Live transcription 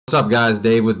What's up, guys?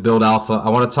 Dave with Build Alpha. I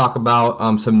want to talk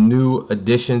about some new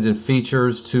additions and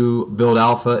features to Build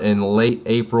Alpha in late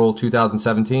April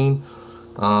 2017.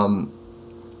 The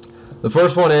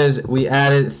first one is we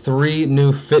added 3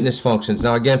 new fitness functions.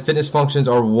 Now again, fitness functions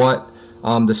are what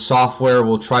the software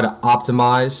will try to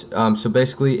optimize. So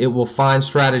basically it will find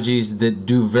strategies that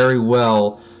do very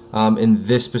well in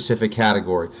this specific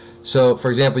category. So for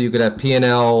example, you could have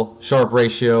P&L, Sharpe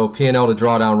ratio, P&L to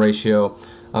drawdown ratio.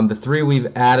 The 3 we've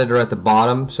added are at the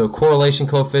bottom. So correlation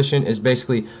coefficient is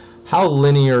basically how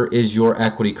linear is your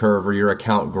equity curve or your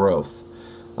account growth.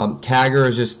 CAGR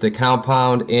is just the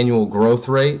compound annual growth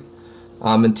rate.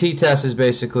 And t-test is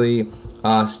basically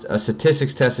a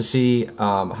statistics test to see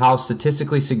how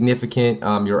statistically significant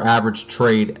your average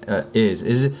trade is.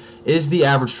 Is the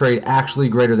average trade actually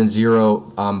greater than 0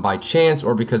 by chance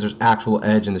or because there's actual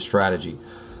edge in the strategy?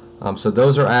 So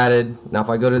those are added. Now if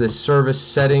I go to the service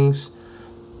settings,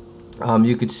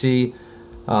 you could see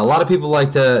a lot of people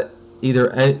like to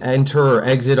either enter or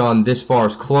exit on this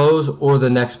bar's close or the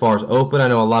next bar's open. I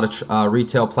know a lot of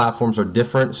retail platforms are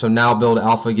different, so now Build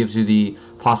Alpha gives you the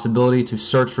possibility to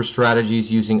search for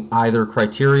strategies using either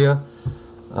criteria.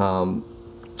 And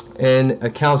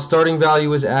account starting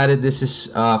value is added. This is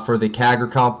for the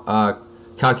CAGR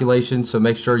calculation, so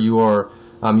make sure you are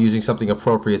using something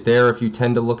appropriate there if you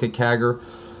tend to look at CAGR.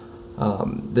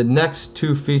 The next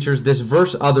 2 features, this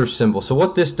verse other symbol. So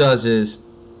what this does is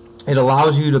it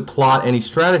allows you to plot any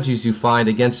strategies you find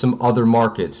against some other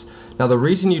markets. Now the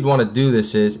reason you'd want to do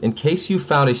this is in case you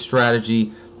found a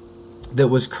strategy that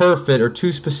was curve fit or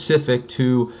too specific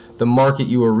to the market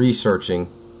you were researching,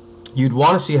 you'd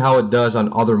want to see how it does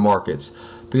on other markets.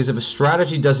 Because if a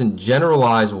strategy doesn't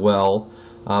generalize well,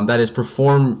 that is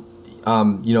perform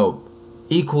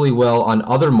equally well on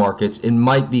other markets, it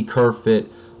might be curve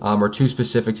fit or too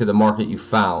specific to the market you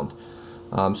found.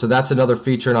 So that's another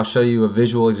feature, and I'll show you a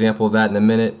visual example of that in a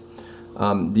minute.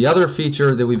 The other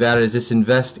feature that we've added is this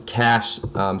invest cash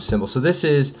symbol. So this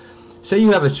is, say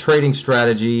you have a trading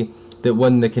strategy that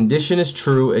when the condition is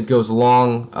true, it goes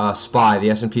long SPY,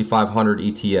 the S&P 500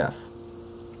 ETF.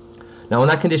 Now when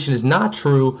that condition is not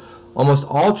true, almost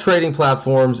all trading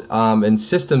platforms and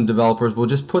system developers will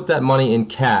just put that money in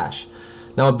cash.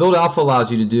 Now what Build Alpha allows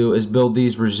you to do is build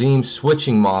these regime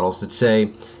switching models that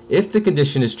say, if the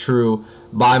condition is true,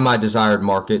 buy my desired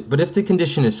market, but if the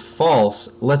condition is false,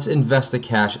 let's invest the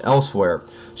cash elsewhere.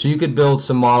 So you could build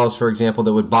some models, for example,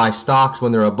 that would buy stocks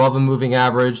when they're above a moving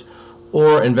average,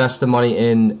 or invest the money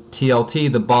in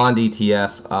TLT, the bond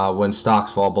ETF, when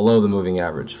stocks fall below the moving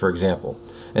average, for example.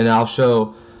 And I'll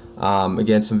show,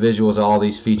 again, some visuals of all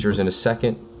these features in a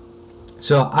second.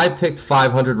 So I picked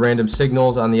 500 random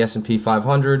signals on the S&P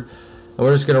 500. And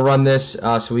we're just going to run this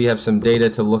so we have some data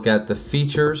to look at the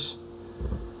features.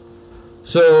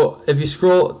 So if you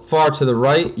scroll far to the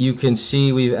right, you can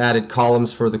see we've added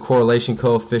columns for the correlation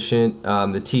coefficient,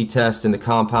 the t-test, and the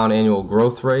compound annual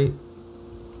growth rate.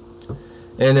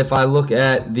 And if I look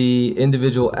at the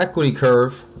individual equity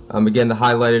curve, again the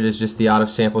highlighted is just the out of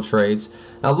sample trades.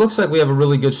 Now it looks like we have a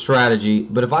really good strategy,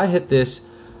 but if I hit this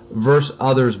verse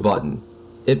others button,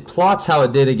 it plots how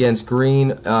it did against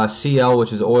green CL,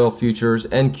 which is oil futures,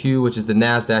 NQ, which is the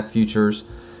NASDAQ futures,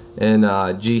 and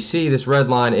GC, this red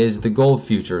line, is the gold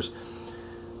futures.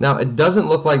 Now it doesn't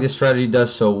look like this strategy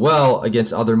does so well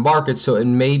against other markets, so it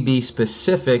may be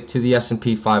specific to the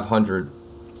S&P 500.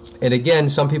 And again,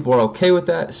 some people are okay with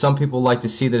that. Some people like to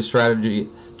see the strategy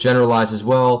generalize as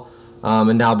well,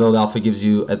 and now Build Alpha gives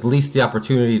you at least the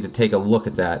opportunity to take a look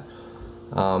at that.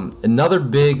 Another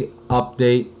big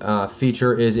update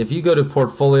feature is if you go to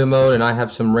portfolio mode, and I have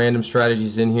some random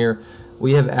strategies in here,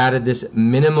 we have added this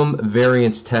minimum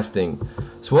variance testing.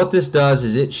 So what this does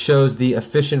is it shows the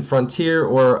efficient frontier,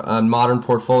 or modern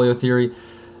portfolio theory.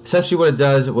 Essentially what it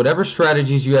does, whatever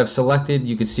strategies you have selected,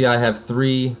 you can see I have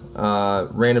 3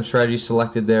 random strategies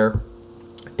selected there.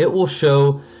 It will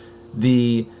show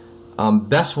the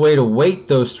best way to weight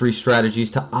those 3 strategies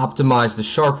to optimize the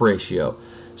Sharpe ratio.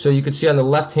 So you can see on the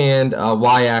left hand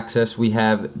y-axis we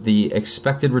have the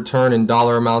expected return in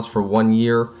dollar amounts for 1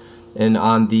 year, and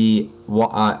on the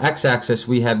x-axis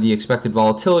we have the expected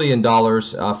volatility in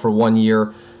dollars for 1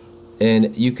 year.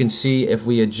 And you can see if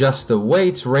we adjust the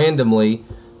weights randomly,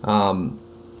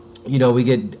 we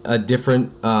get a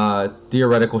different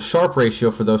theoretical Sharpe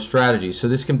ratio for those strategies. So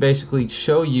this can basically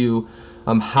show you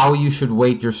how you should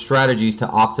weight your strategies to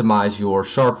optimize your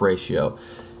Sharpe ratio.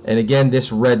 And again,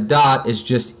 this red dot is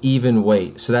just even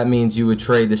weight. So that means you would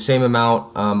trade the same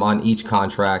amount on each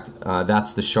contract.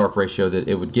 That's the Sharpe ratio that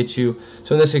it would get you.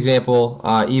 So in this example,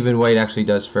 even weight actually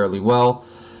does fairly well.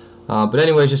 But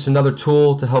anyways, just another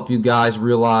tool to help you guys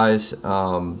realize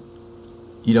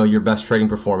your best trading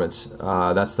performance.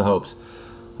 That's the hopes.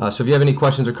 So if you have any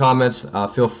questions or comments,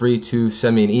 feel free to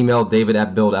send me an email,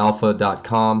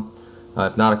 david@buildalpha.com.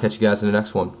 If not, I'll catch you guys in the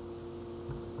next one.